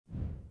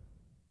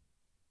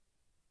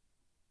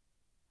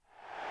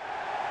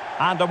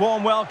And a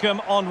warm welcome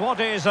on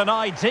what is an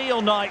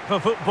ideal night for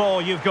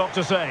football, you've got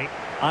to say.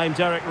 I'm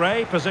Derek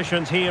Ray,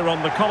 positioned here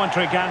on the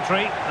commentary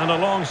gantry, and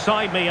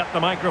alongside me at the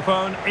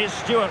microphone is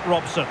Stuart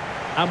Robson.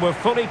 And we're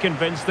fully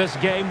convinced this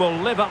game will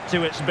live up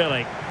to its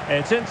billing.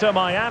 It's Inter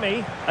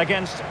Miami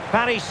against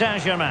Paris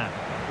Saint-Germain.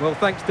 Well,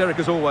 thanks, Derek,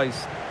 as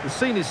always. The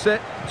scene is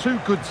set, two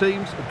good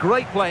teams, a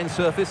great playing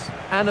surface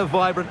and a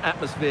vibrant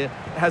atmosphere.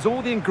 It has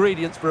all the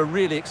ingredients for a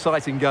really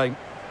exciting game.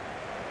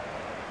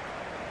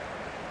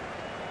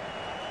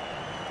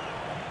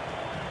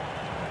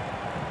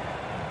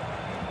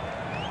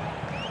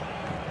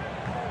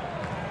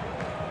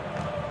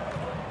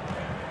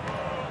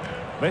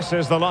 This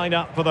is the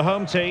lineup for the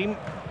home team.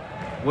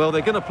 Well,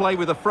 they're going to play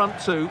with a front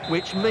two,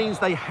 which means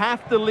they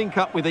have to link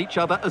up with each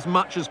other as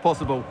much as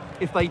possible.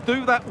 If they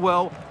do that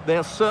well,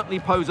 they'll certainly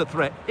pose a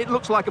threat. It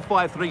looks like a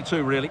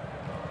 5-3-2, really.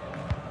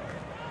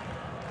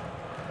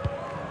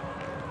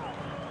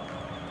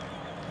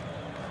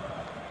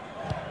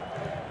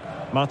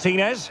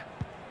 Martinez.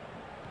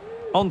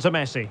 On to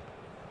Messi.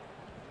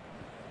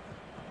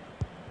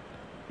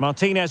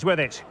 Martinez with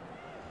it.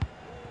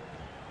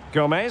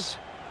 Gomez.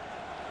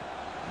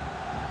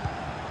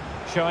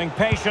 Showing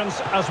patience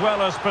as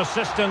well as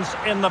persistence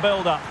in the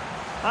build-up.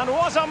 And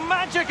what a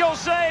magical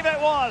save it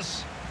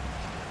was!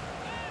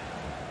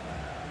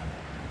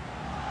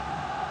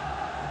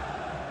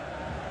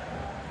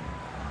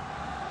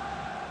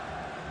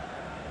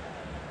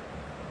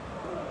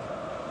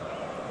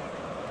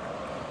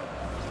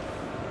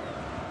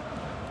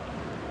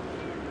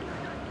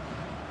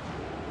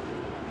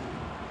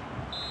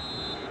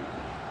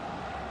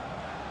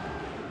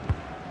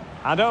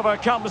 And over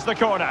comes the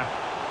corner.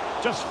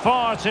 Just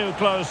far too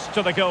close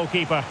to the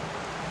goalkeeper.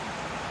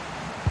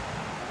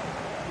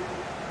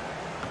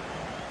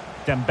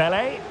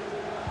 Dembele.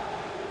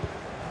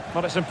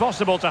 Well, it's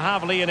impossible to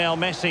have Lionel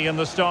Messi in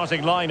the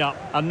starting lineup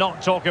and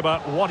not talk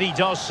about what he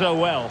does so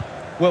well.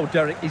 Well,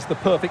 Derek, he's the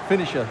perfect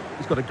finisher.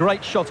 He's got a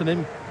great shot on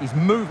him, his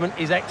movement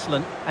is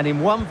excellent, and in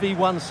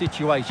 1v1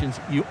 situations,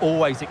 you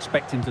always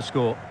expect him to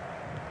score.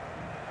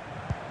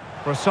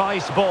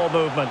 Precise ball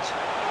movement.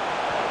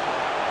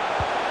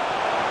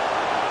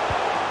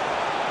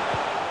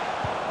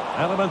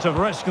 Element of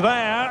risk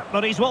there,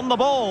 but he's won the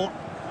ball.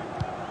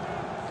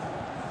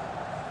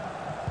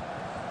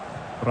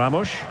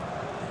 Ramos.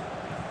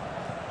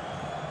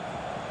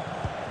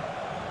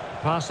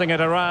 Passing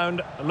it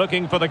around,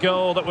 looking for the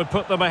goal that would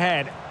put them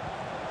ahead.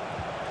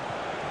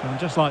 And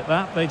just like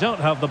that, they don't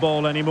have the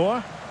ball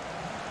anymore.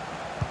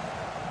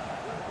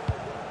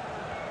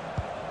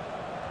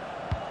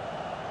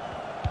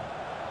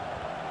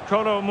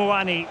 Kolo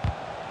Muani.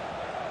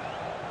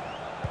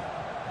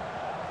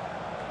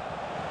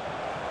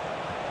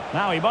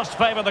 Now he must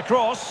favour the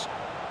cross.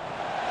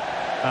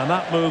 And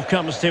that move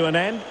comes to an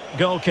end.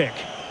 Goal kick.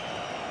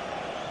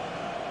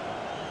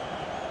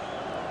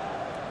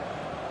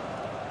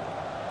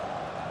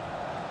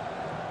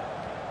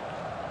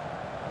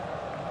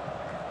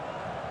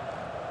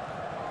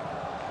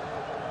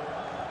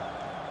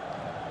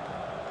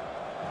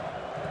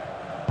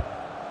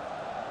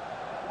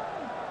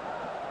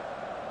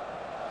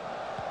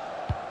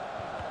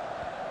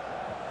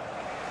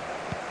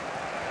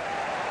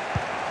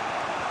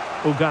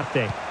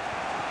 Ugarte.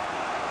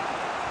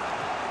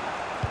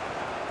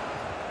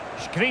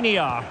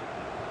 Skriniar.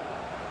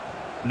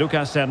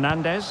 Lucas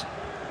Hernandez.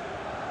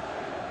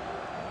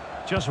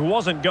 Just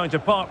wasn't going to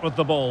part with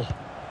the ball.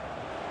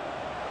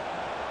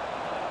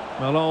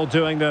 Well, all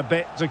doing their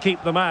bit to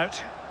keep them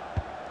out.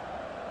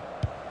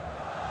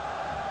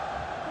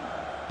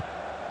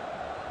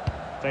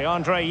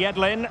 DeAndre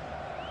Yedlin.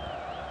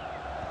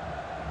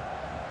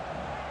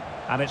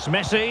 And it's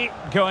Messi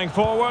going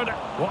forward.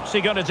 What's he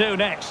going to do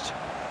next?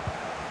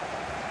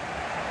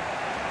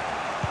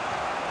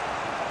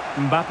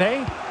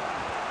 Mbappe.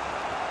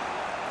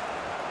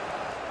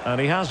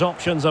 And he has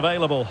options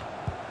available.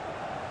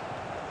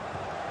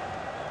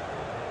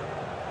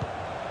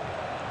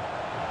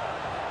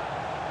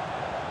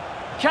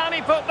 Can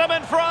he put them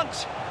in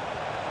front?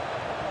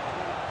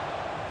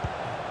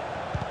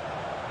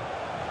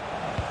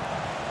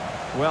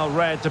 Well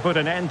read to put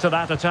an end to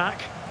that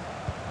attack.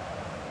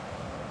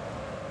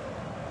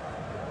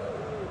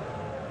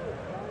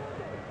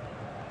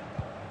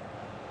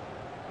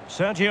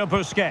 Sergio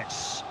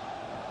Busquets.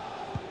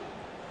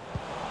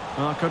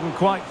 Oh, couldn't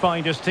quite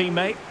find his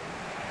teammate.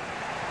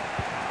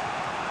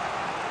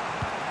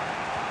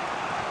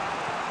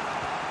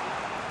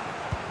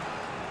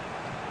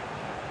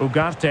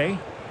 Ugarte.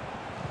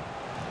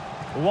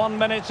 1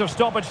 minute of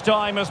stoppage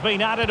time has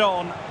been added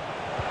on.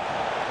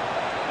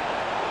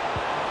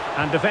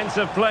 And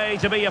defensive play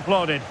to be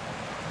applauded.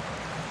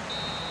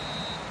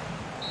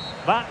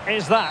 That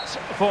is that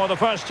for the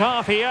first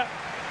half here.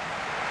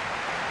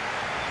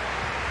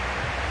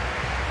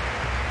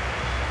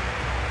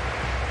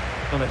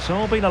 Well, it's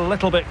all been a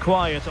little bit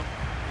quiet.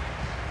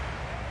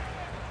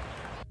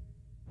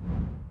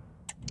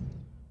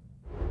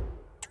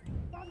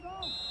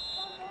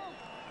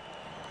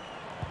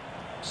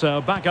 So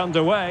back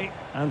underway,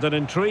 and an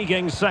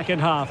intriguing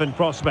second half in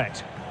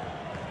prospect.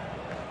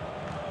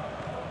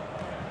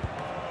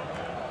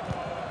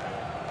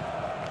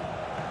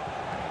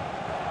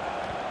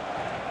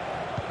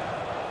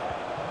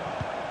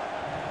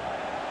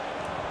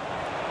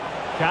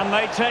 Can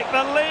they take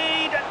the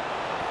lead?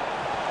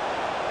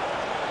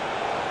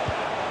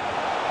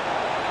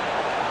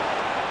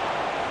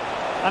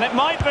 And it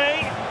might be.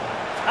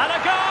 And a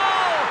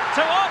goal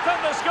to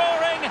open the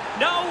scoring.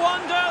 No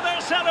wonder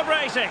they're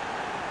celebrating.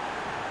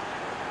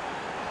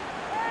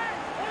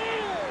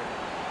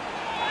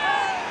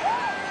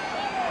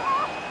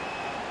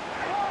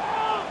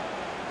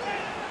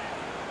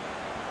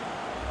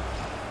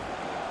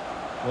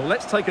 Well,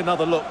 let's take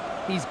another look.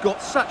 He's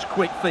got such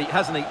quick feet,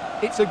 hasn't he?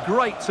 It's a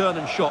great turn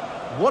and shot.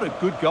 What a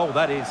good goal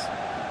that is.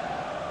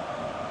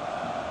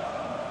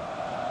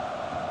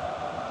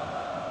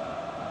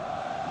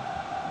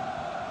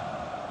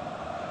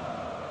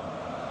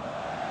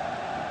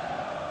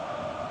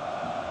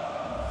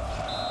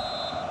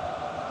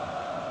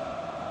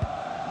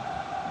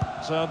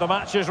 So the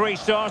match has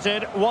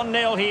restarted.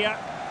 1-0 here.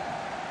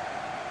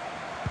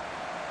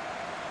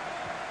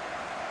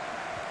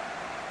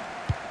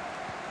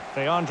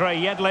 DeAndre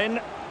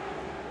Yedlin.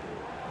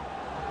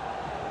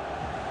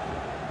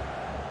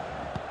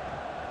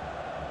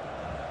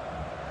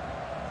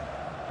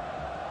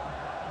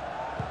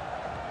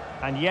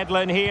 And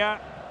Yedlin here.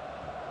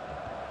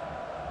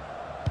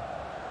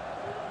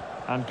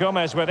 And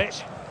Gomez with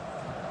it.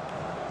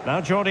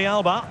 Now Jordi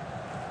Alba.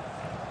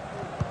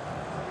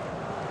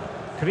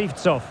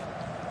 Krivtsov.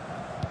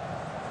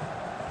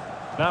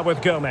 Now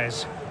with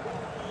Gomez.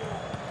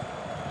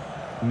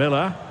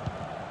 Miller.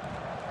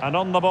 And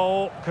on the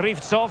ball,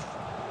 Krivtsov.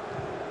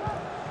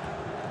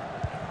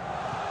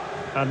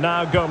 And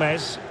now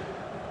Gomez.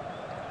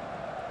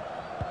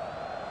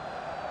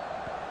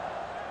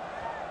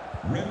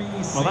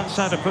 Well, that's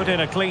how to put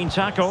in a clean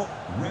tackle.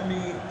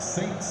 Remy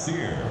St.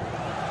 Cyr.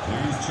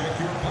 Please check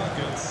your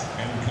pockets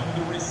and come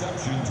to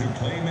reception to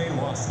claim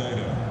a lost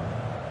item.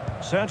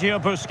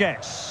 Sergio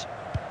Busquets.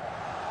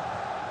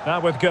 Now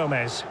with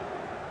Gomez.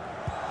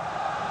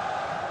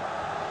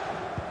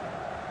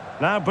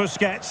 Now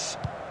Busquets.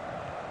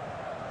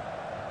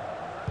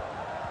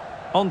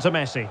 On to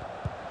Messi.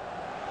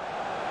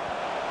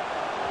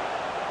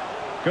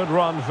 Good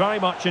run, very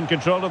much in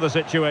control of the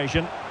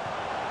situation.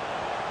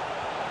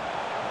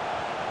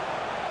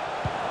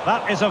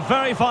 That is a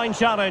very fine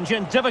challenge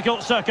in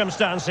difficult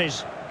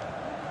circumstances.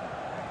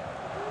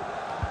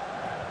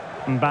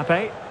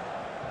 Mbappe.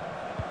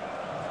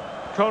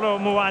 Kolo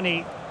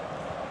Muani.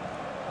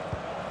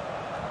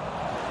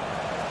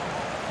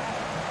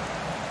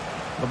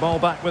 The ball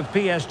back with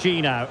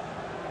PSG now.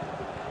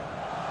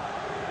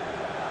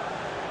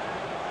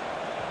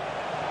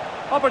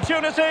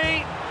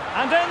 Opportunity,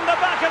 and in the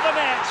back of the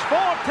net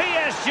for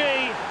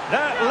PSG.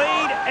 Their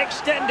lead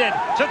extended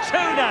to 2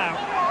 now.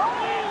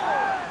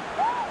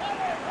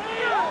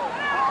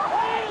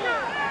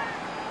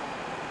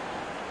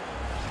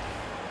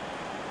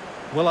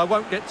 Well, I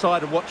won't get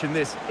tired of watching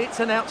this.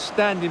 It's an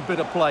outstanding bit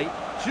of play.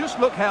 Just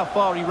look how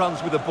far he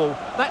runs with the ball.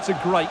 That's a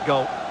great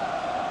goal.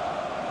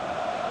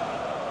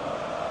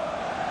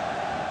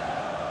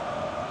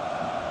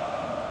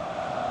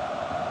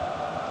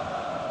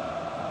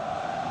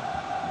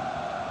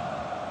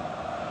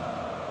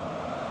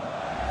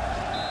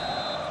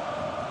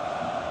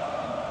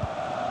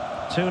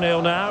 Two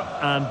 2-0 now,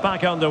 and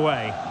back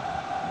underway.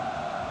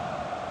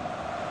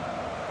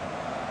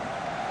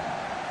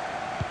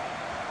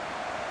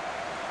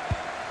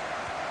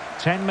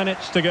 Ten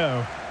minutes to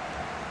go.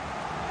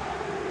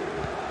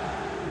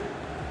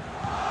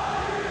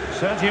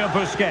 Sergio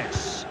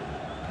Busquets.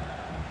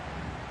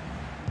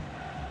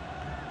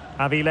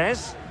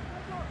 Avilés.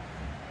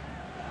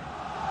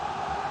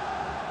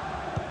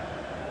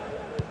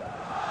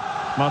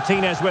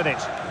 Martinez with it.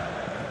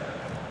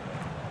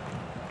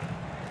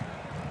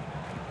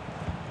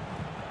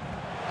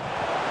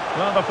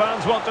 Well, the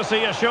fans want to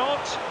see a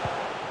shot.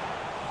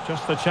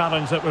 Just the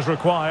challenge that was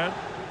required.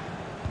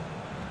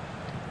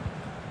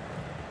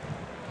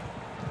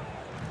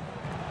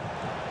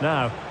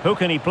 Now, who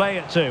can he play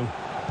it to?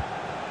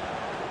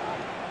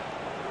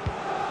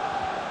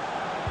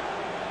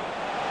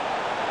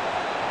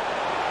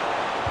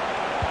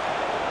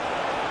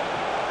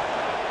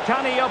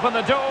 Can he open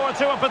the door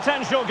to a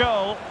potential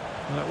goal?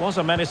 Well, it was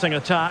a menacing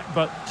attack,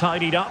 but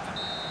tidied up.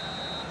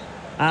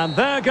 And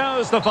there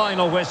goes the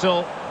final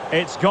whistle.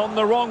 It's gone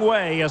the wrong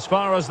way as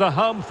far as the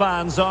home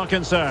fans are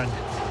concerned.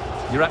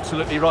 You're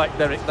absolutely right,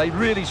 Derek. They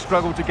really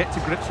struggled to get to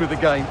grips with the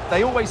game.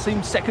 They always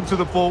seem second to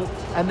the ball,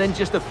 and then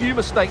just a few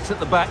mistakes at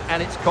the back,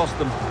 and it's cost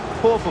them.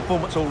 Poor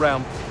performance all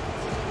round.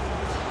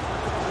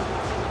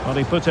 Well,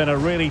 he put in a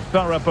really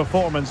thorough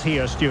performance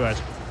here,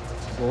 Stuart.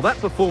 Well, that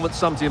performance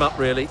sums him up,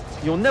 really.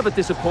 You're never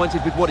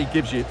disappointed with what he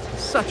gives you.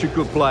 Such a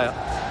good player.